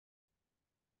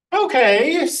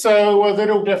Okay, so a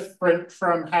little different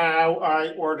from how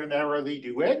I ordinarily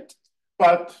do it,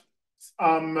 but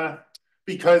um,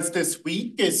 because this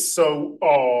week is so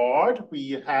odd,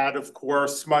 we had, of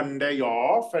course, Monday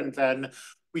off, and then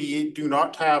we do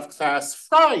not have class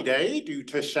Friday due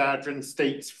to Chadron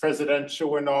State's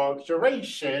presidential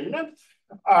inauguration.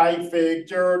 I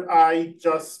figured I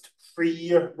just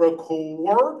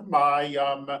pre-record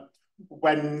my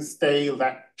Wednesday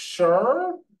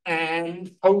lecture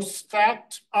and post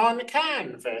that on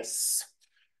Canvas.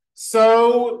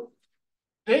 So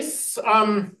this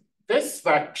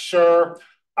lecture,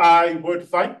 I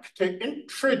would like to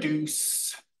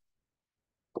introduce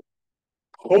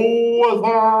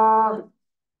polar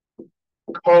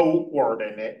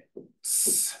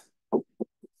coordinates.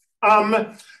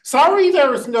 Sorry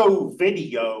there's no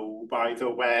video, by the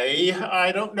way.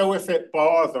 I don't know if it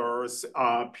bothers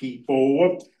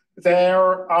people.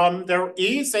 There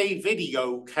is a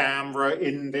video camera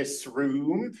in this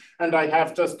room, and I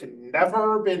have just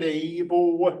never been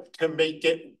able to make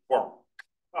it work.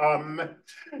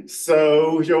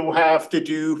 So you'll have to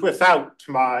do without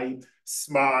my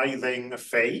smiling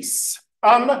face.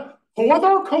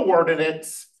 Polar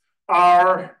coordinates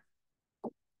are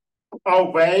a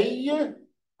way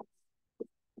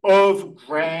of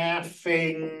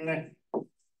graphing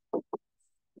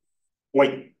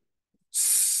points.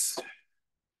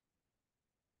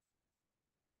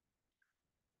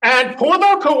 And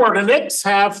polar coordinates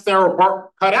have their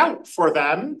work cut out for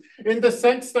them in the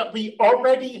sense that we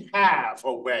already have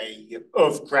a way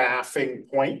of graphing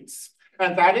points,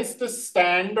 and that is the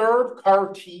standard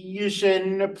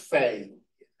Cartesian plane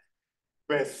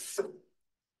with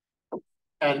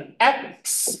an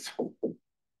x-axis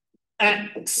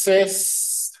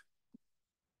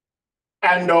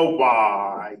and a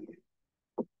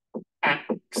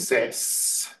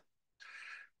y-axis.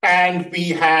 And we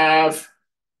have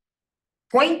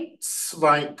points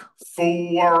like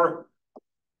 4,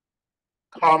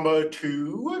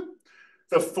 2.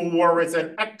 The 4 is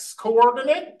an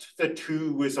x-coordinate, the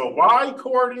 2 is a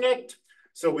y-coordinate.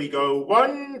 So we go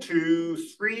 1, 2,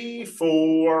 3,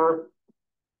 4,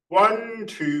 1,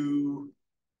 2.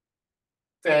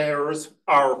 There's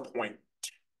our point.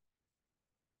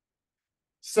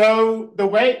 So the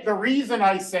reason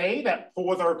I say that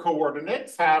polar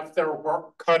coordinates have their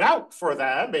work cut out for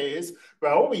them is,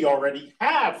 well, we already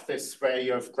have this way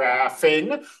of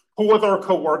graphing. Polar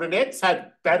coordinates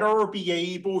had better be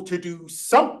able to do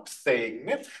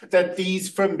something that these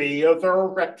familiar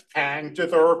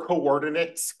rectangular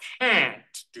coordinates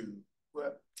can't do.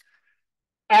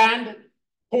 And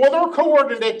polar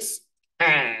coordinates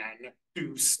can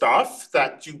do stuff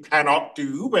that you cannot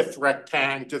do with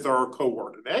rectangular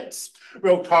coordinates.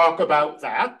 We'll talk about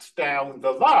that down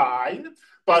the line.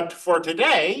 But for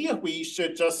today, we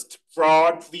should just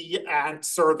broadly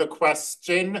answer the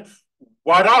question,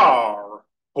 what are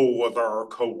polar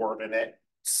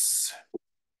coordinates?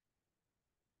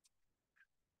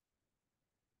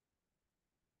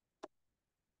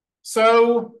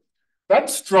 So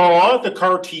let's draw the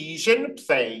Cartesian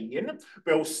plane.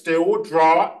 We'll still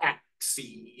draw axes,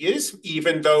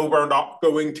 even though we're not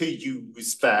going to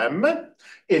use them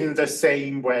in the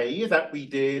same way that we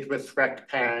did with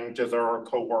rectangular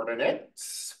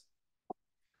coordinates.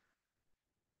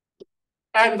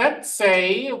 And let's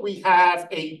say we have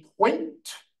a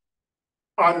point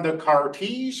on the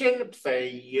Cartesian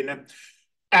plane,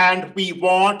 and we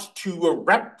want to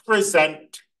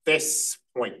represent this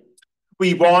point.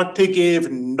 We want to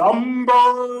give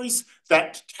numbers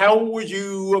that tell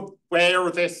you where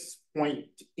this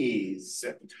point is.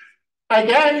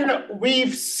 Again,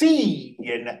 we've seen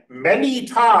many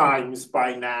times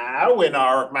by now in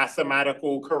our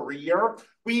mathematical career,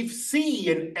 we've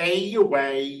seen a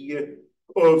way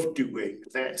of doing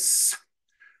this,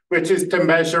 which is to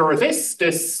measure this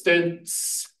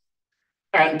distance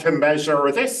and to measure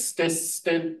this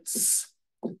distance,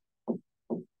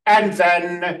 and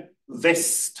then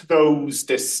list those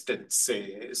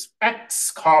distances,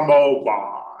 x,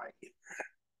 y.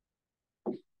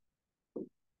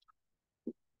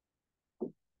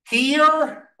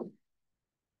 Here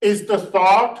is the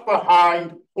thought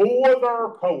behind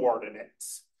polar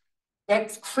coordinates.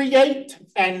 Let's create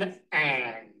an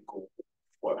angle.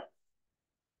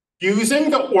 Using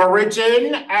the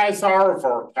origin as our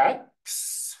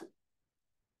vertex,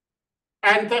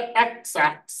 and the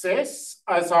x-axis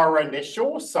as our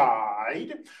initial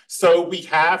side. So we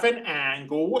have an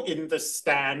angle in the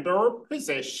standard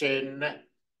position.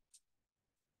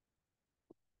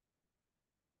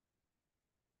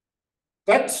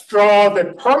 Let's draw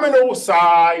the terminal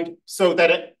side so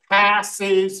that it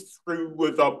passes through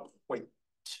the point.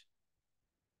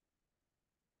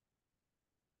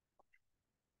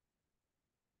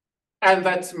 And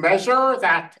let's measure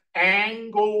that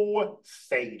angle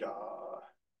theta.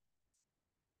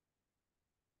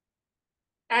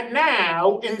 And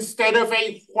now, instead of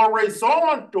a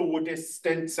horizontal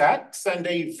distance x and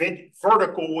a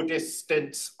vertical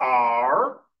distance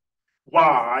y,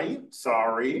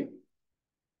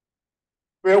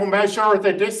 we'll measure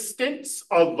the distance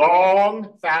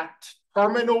along that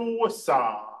terminal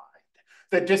side,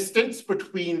 the distance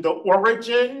between the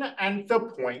origin and the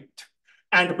point,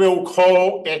 and we'll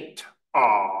call it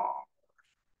r.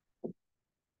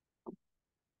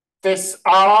 This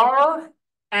r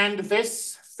and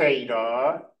this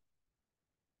theta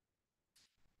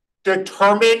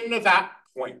determine that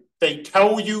point. They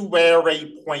tell you where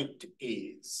a point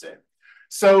is.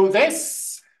 So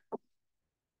this,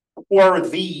 or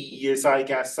these, I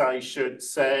guess I should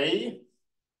say,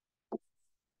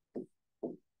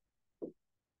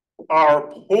 are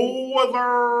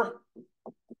polar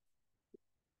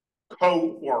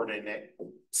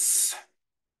coordinates.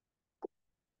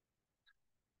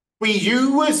 We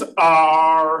use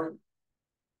r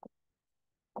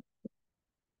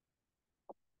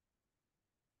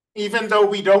even though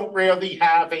we don't really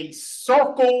have a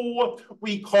circle,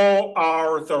 we call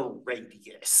r the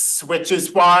radius, which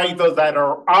is why the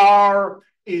letter r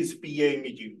is being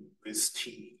used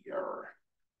here.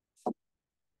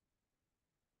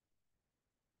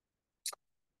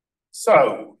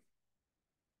 So,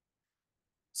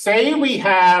 say we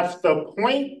have the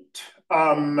point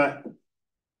 4,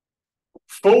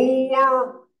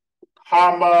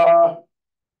 pi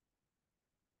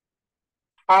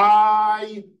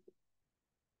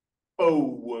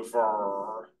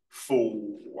over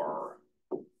 4.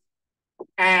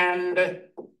 And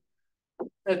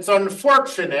it's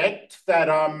unfortunate that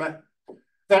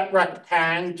that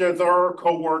rectangular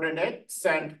coordinates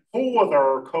and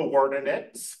polar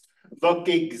coordinates look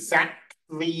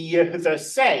exactly the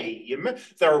same.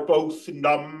 They're both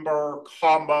number,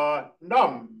 comma,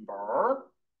 number.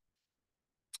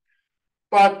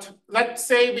 But let's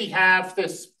say we have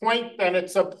this point, and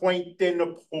it's a point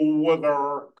in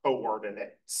polar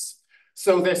coordinates.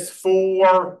 So this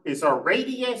 4 is a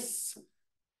radius.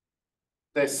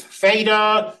 This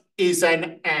theta is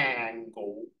an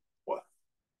angle.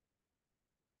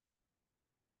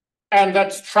 And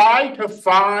let's try to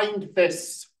find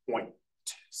this point.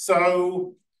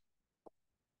 So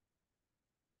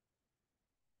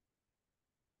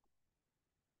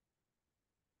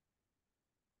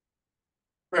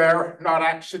we're not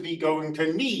actually going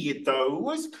to need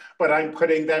those, but I'm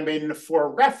putting them in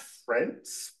for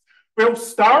reference. We'll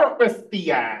start with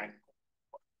the angle.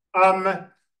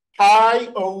 Pi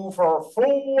over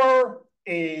 4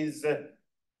 is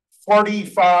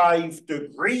 45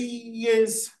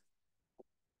 degrees.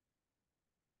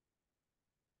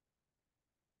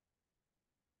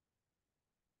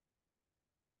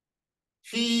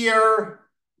 Here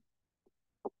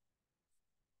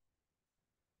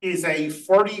is a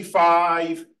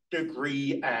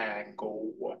 45-degree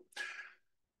angle.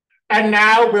 And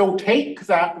now we'll take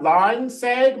that line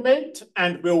segment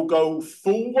and we'll go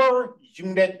 4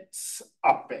 units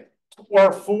up it,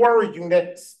 or 4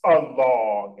 units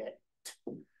along it.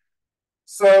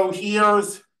 So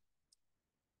here's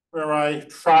where I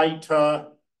try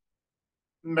to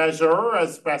measure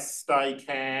as best I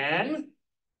can.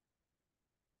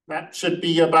 That should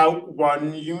be about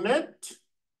 1 unit.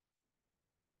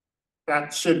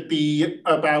 That should be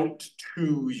about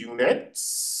 2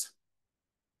 units.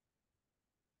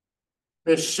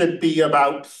 This should be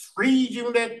about 3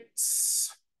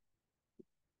 units.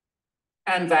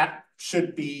 And that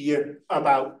should be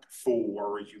about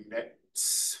 4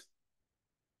 units.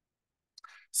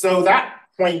 So that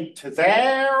point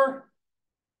there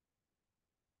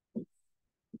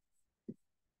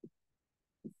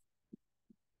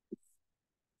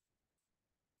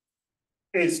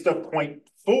is the point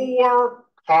 4,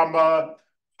 comma,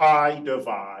 pi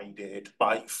divided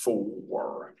by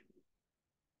 4.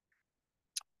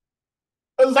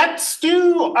 Let's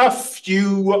do a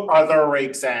few other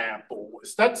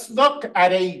examples. Let's look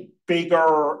at a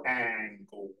bigger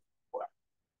angle.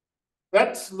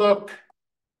 Let's look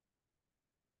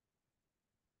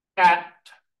at,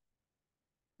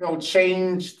 we'll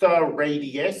change the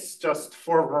radius just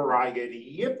for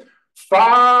variety.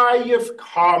 5,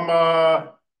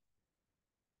 comma,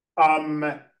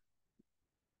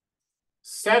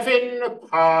 7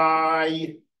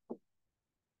 pi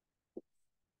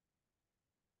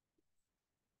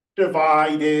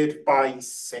divided by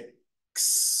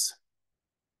 6.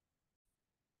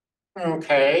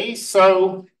 Okay,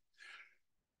 so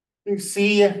you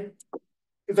see,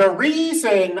 the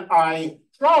reason I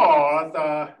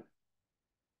draw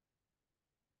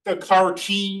the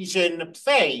Cartesian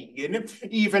plane,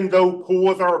 even though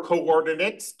polar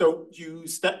coordinates don't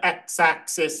use the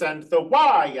x-axis and the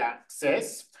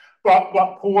y-axis. But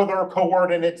what polar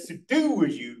coordinates do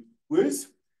use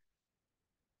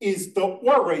is the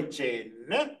origin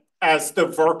as the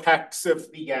vertex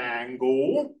of the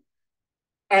angle,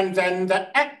 and then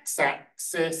the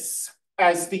x-axis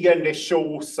as the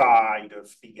initial side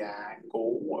of the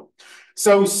angle.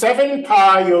 So 7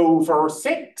 pi over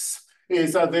 6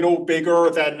 is a little bigger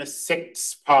than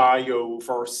 6 pi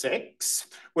over 6,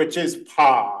 which is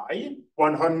pi,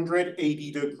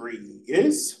 180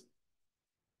 degrees.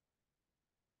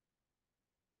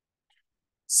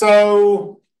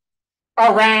 So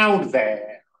around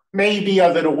there, maybe a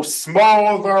little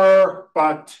smaller,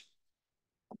 but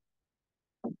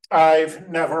I've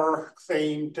never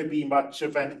claimed to be much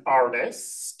of an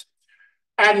artist.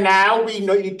 And now we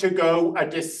need to go a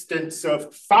distance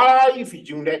of 5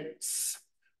 units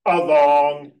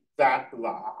along that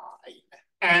line.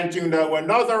 And you know,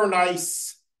 another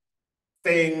nice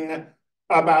thing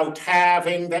about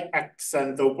having the x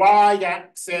and the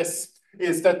y-axis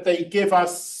is that they give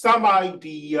us some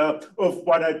idea of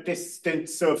what a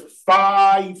distance of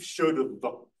 5 should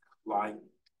look like.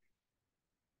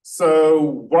 So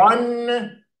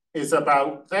 1 is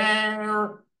about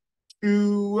there,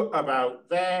 2 about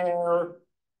there,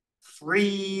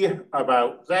 3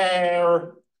 about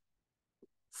there,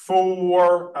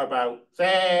 4 about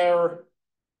there,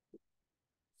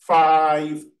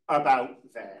 5 about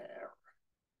there.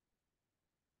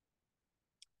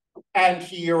 And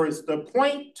here is the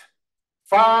point,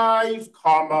 5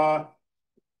 comma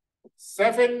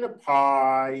 7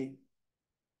 pi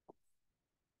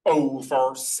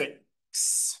over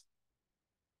 6.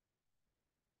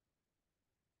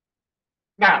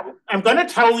 Now, I'm going to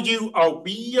tell you a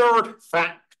weird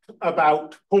fact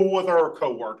about polar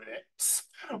coordinates,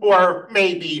 or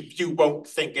maybe you won't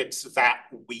think it's that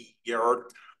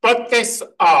weird, but this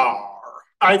r,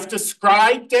 I've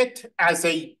described it as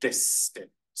a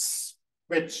distance,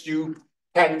 which you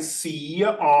can see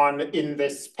in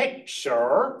this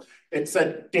picture. It's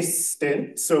a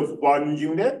distance of 1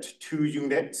 unit, 2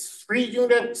 units, 3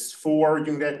 units, 4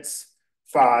 units,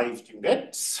 5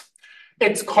 units.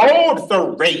 It's called the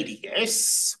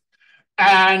radius,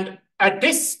 and a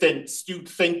distance you'd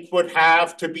think would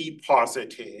have to be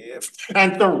positive.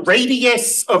 And the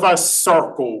radius of a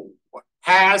circle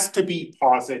has to be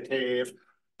positive,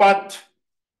 but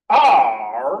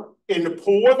r in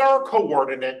polar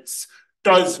coordinates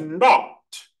does not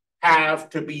have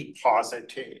to be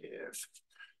positive.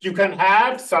 You can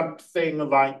have something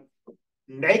like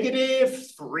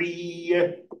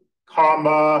 -3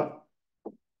 comma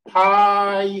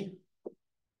pi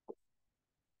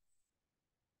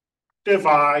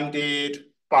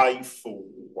divided by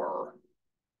 4.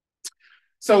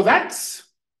 So let's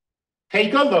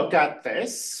take a look at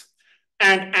this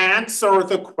and answer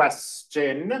the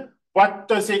question, what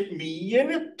does it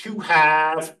mean to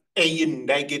have a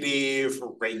negative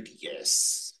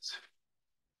radius?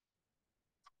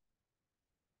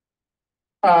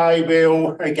 I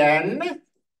will again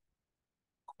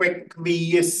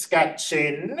quickly sketch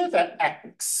in the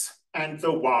x and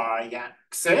the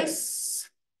y-axis.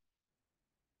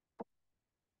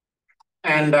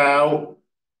 And I'll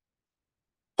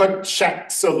put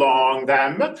checks along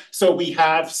them so we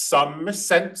have some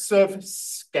sense of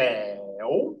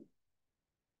scale.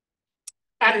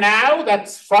 And now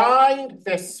let's find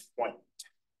this point.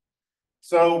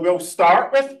 So we'll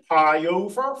start with pi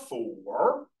over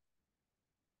 4.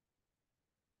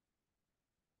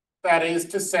 That is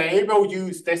to say, we'll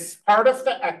use this part of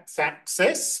the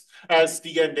x-axis as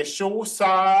the initial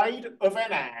side of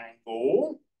an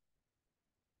angle.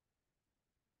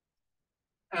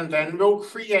 And then we'll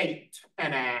create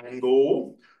an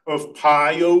angle of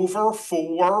pi over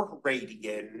 4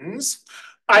 radians.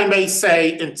 I may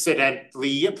say,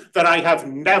 incidentally, that I have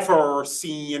never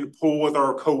seen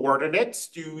polar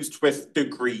coordinates used with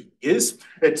degrees.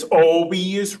 It's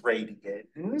always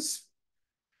radians.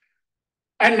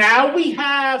 And now we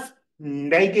have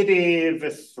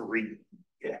 -3.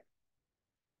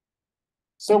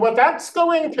 So what that's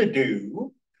going to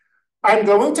do, I'm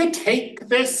going to take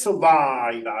this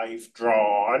line I've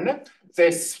drawn,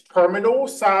 this terminal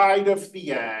side of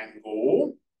the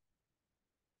angle,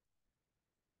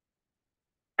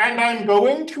 and I'm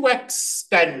going to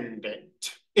extend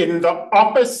it in the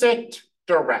opposite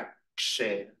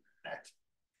direction.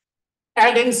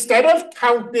 And instead of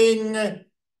counting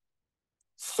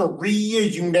 3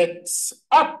 units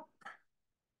up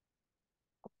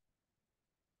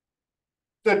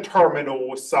the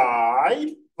terminal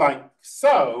side, like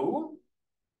so,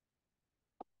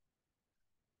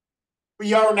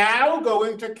 We are now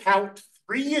going to count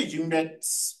 3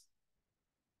 units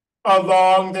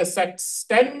along this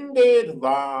extended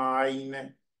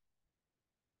line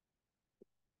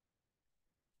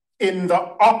in the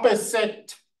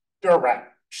opposite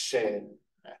direction.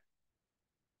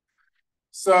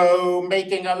 So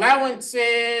making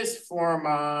allowances for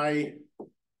my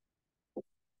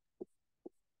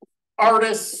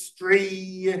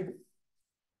artistry,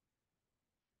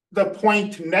 the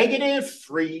point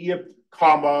 -3,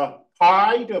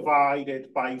 pi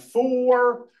divided by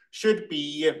 4 should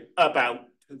be about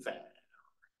there.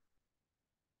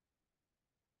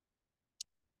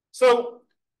 So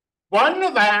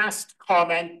one last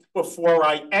comment before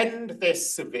I end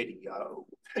this video.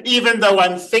 Even though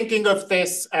I'm thinking of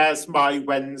this as my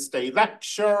Wednesday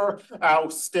lecture, I'll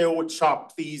still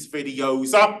chop these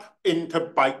videos up into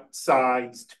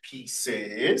bite-sized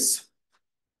pieces.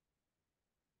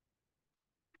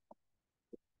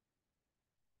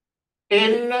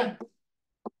 In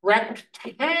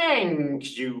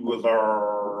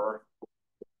rectangular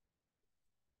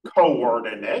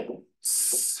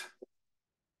coordinates,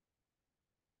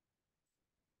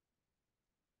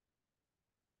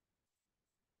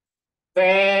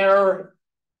 there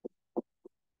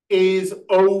is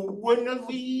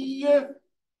only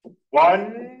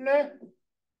one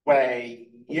way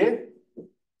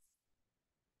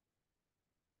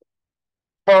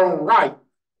to write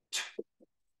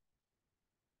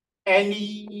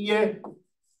any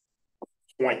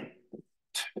point.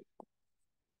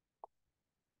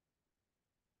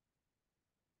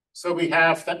 So we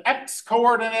have the x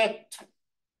coordinate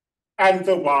and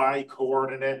the y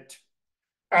coordinate,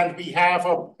 and we have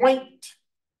a point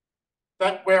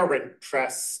that we're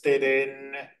interested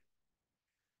in.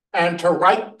 And to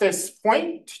write this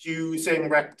point using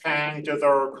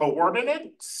rectangular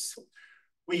coordinates,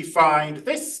 we find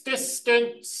this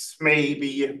distance,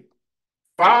 maybe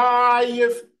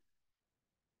 5.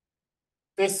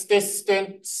 This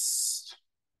distance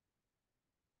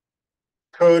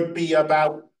could be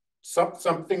about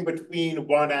something between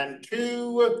 1 and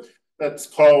 2. Let's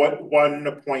call it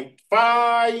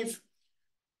 1.5.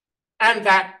 And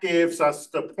that gives us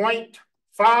the point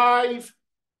 5,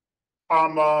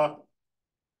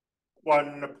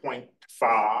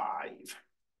 1.5.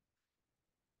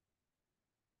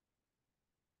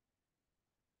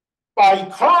 By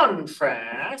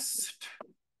contrast,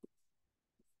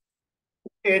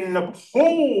 in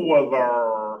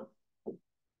polar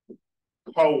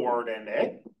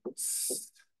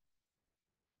coordinates,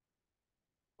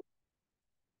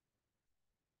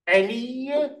 any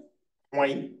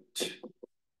point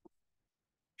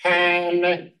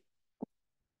can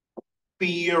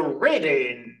be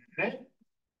written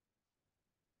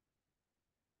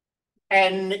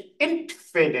an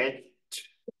infinite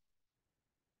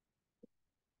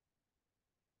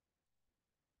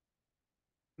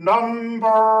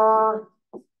number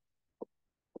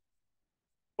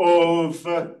of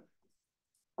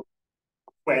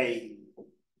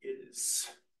ways.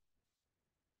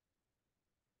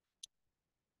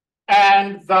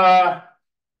 And well,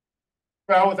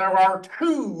 there are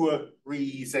 2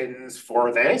 reasons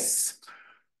for this.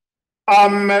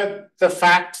 The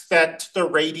fact that the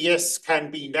radius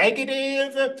can be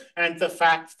negative, and the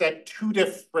fact that 2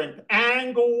 different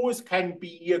angles can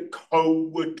be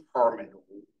coterminal.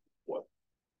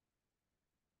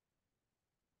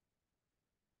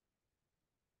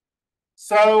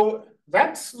 So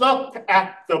let's look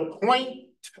at the point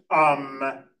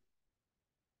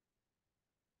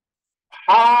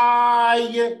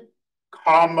pi,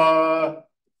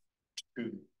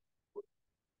 2.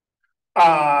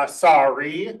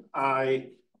 Sorry,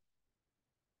 I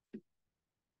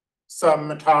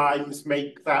sometimes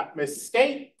make that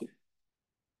mistake.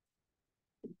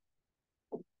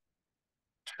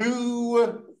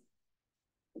 2,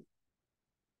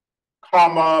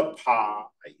 pi.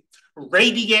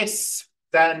 Radius,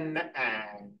 then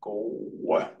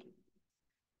angle.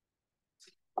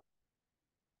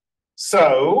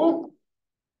 So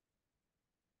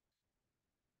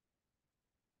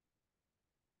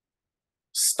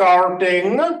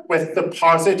starting with the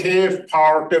positive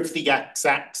part of the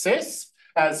x-axis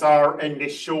as our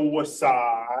initial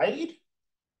side,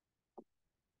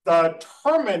 the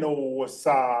terminal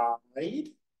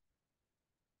side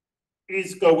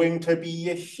is going to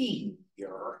be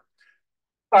here.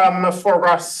 For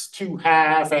us to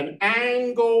have an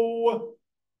angle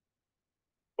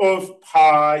of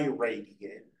pi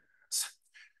radians.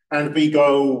 And we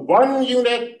go 1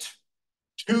 unit,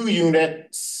 2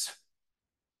 units,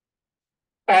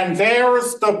 and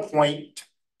there's the point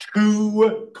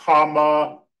 2,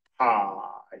 pi.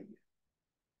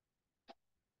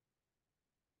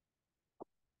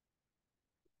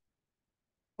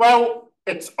 Well,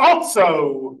 it's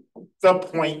also the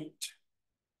point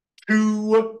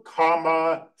 2,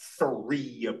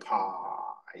 3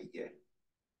 pi.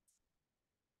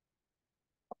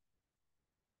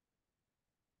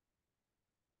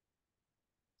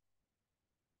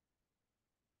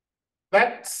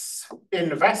 Let's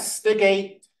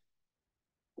investigate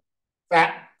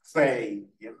that claim.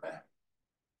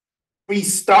 We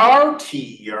start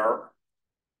here.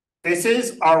 This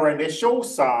is our initial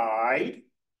side.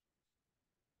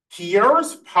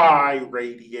 Here's pi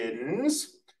radians.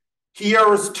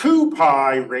 Here's 2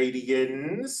 pi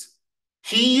radians.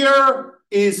 Here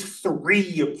is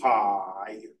 3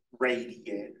 pi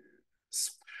radians.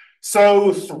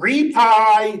 So 3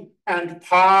 pi and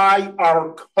pi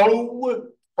are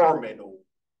co-terminal.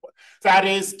 That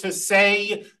is to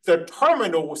say, the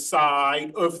terminal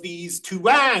side of these two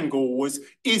angles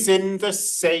is in the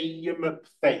same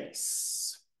place.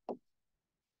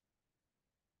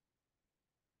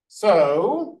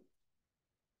 So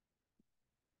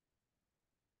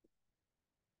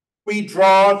we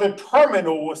draw the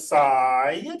terminal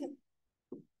side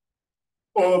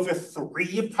of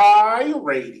 3 pi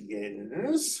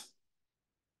radians.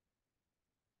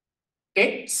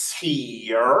 It's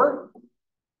here.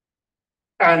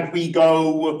 And we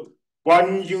go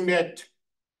 1 unit,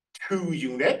 2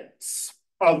 units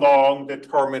along the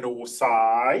terminal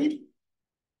side.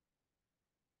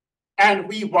 And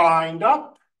we wind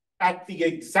up at the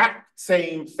exact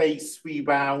same place we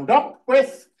wound up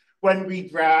with when we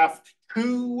graphed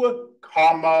 2,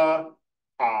 pi.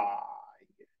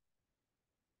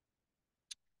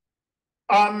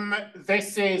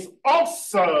 This is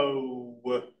also,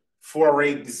 for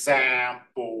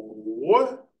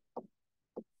example,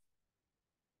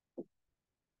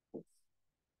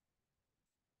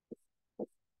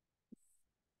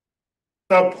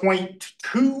 the point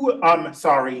 2,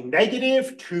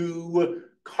 negative 2,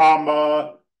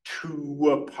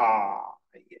 2 pi.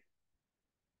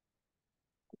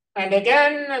 And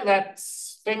again,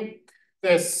 let's think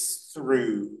this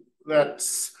through.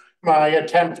 That's my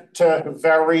attempt to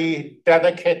very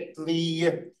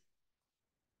delicately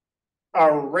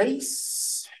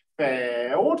erase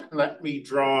failed. Let me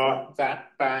draw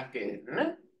that back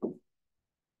in.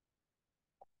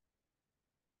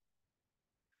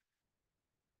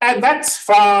 And let's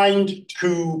find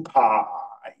 2 pi.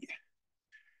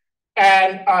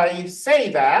 And I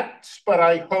say that, but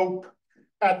I hope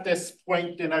at this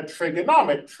point in a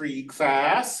trigonometry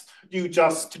class, you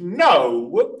just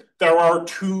know there are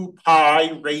 2 pi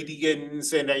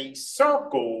radians in a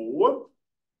circle.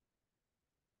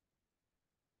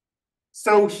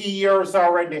 So here's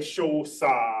our initial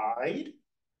side.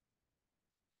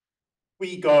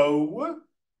 We go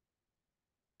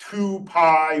 2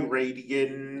 pi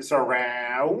radians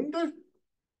around.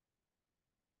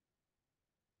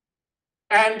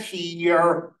 And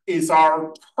here is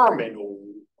our terminal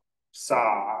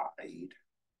side.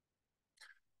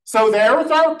 So there's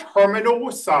our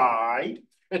terminal side.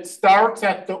 It starts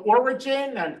at the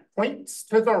origin and points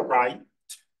to the right.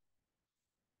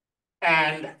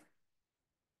 And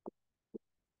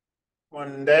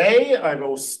one day I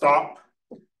will stop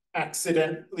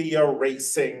accidentally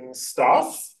erasing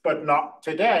stuff, but not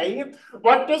today.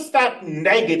 What does that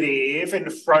negative in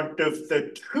front of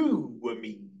the 2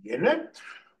 mean?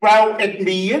 Well, it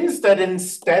means that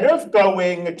instead of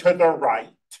going to the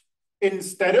right,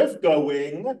 instead of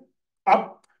going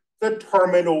up the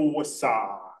terminal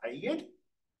side,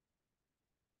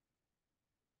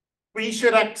 we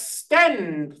should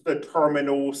extend the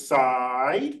terminal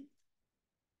side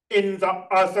in the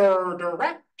other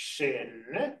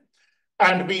direction,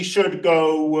 and we should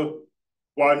go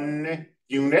 1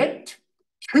 unit,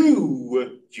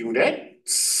 2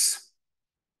 units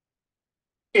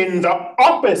in the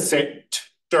opposite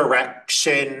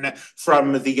direction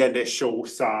from the initial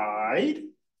side.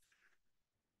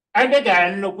 And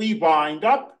again, we wind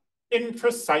up in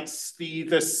precisely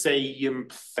the same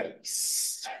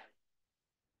place.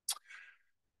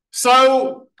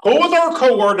 So polar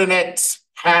coordinates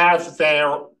have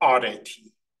their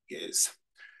oddities.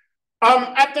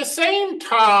 At the same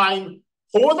time,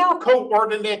 polar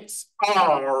coordinates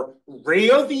are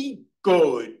really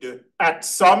good at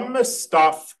some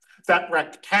stuff that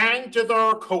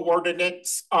rectangular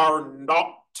coordinates are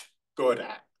not good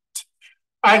at.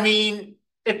 I mean,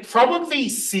 it probably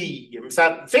seems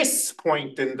at this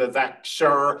point in the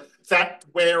lecture that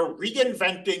we're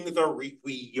reinventing the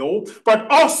wheel, but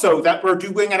also that we're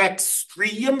doing an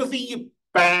extremely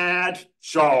bad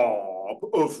job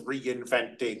of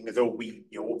reinventing the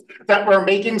wheel, that we're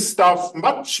making stuff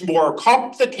much more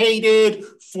complicated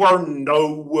for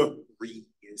no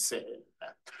reason.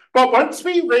 But once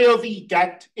we really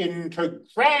get into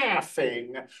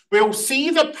graphing, we'll see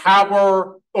the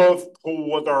power of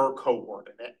polar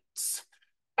coordinates.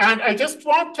 And I just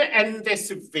want to end this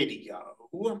video,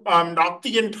 not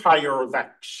the entire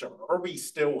lecture, we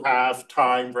still have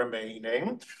time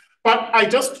remaining, but I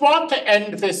just want to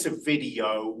end this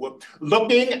video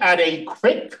looking at a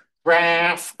quick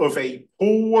graph of a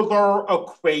polar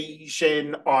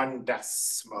equation on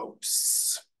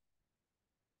Desmos.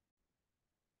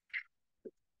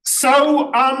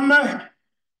 So,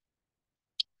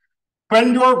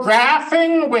 when you're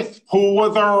graphing with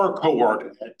polar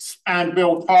coordinates, and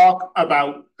we'll talk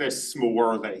about this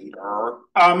more later,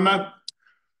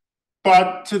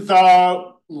 but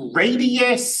the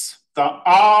radius, the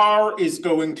r, is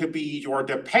going to be your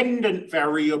dependent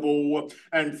variable,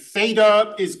 and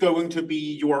theta is going to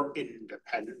be your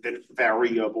independent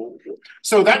variable.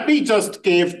 So let me just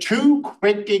give two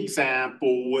quick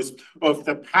examples of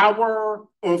the power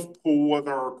of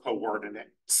polar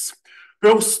coordinates.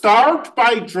 We'll start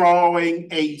by drawing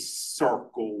a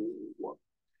circle.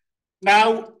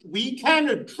 Now, we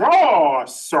can draw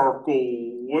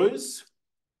circles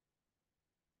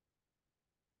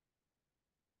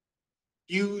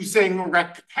using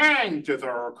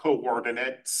rectangular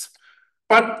coordinates,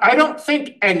 but I don't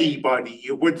think anybody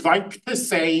would like to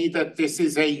say that this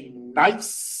is a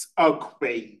nice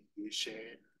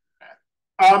equation.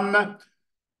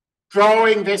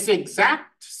 Drawing this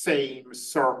exact same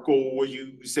circle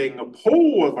using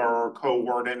polar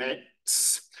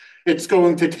coordinates, it's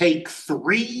going to take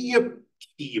 3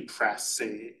 key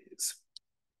presses.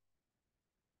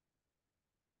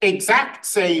 Exact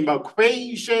same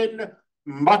equation,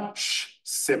 much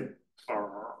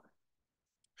simpler.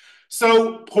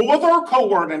 So polar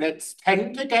coordinates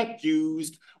tend to get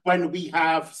used when we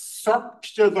have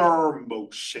circular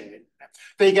motion.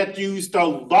 They get used a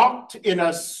lot in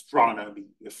astronomy,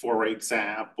 for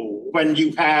example, when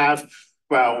you have,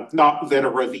 well, not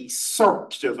literally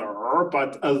circular,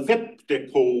 but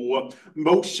elliptical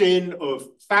motion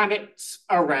of planets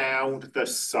around the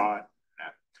sun.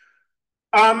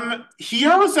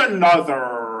 Here's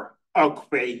another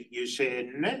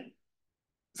equation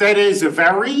that is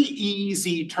very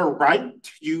easy to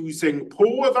write using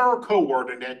polar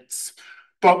coordinates,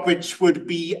 but which would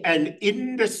be an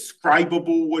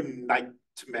indescribable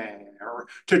nightmare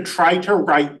to try to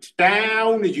write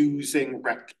down using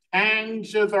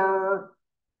rectangular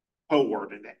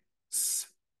coordinates.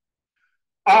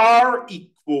 R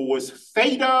equals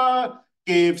theta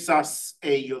gives us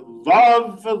a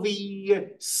lovely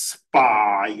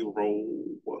spiral.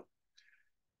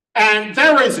 And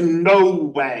there is no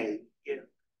way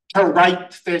to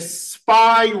write this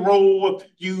spiral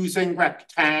using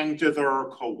rectangular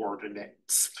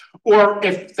coordinates. Or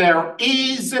if there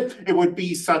is, it would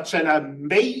be such an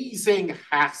amazing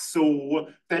hassle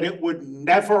that it would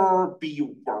never be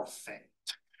worth it.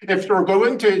 If you're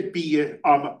going to be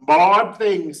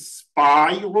modeling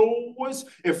spirals,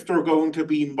 if they're going to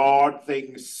be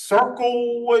modeling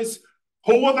circles,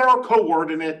 polar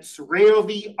coordinates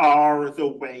really are the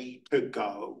way to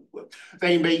go.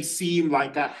 They may seem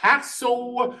like a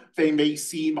hassle, they may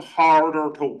seem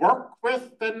harder to work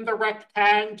with than the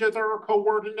rectangular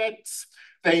coordinates,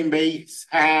 they may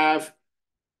have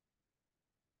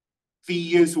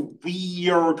these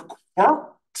weird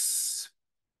quirks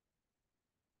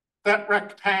that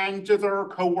rectangular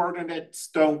coordinates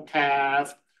don't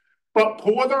have, but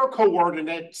polar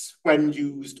coordinates, when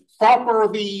used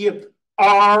properly,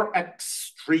 are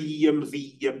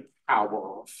extremely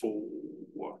powerful.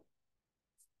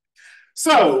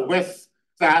 So with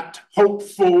that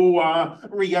hopeful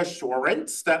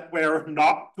reassurance that we're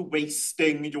not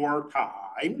wasting your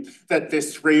time, that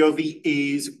this really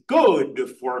is good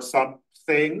for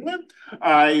something,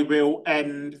 I will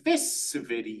end this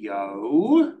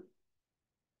video.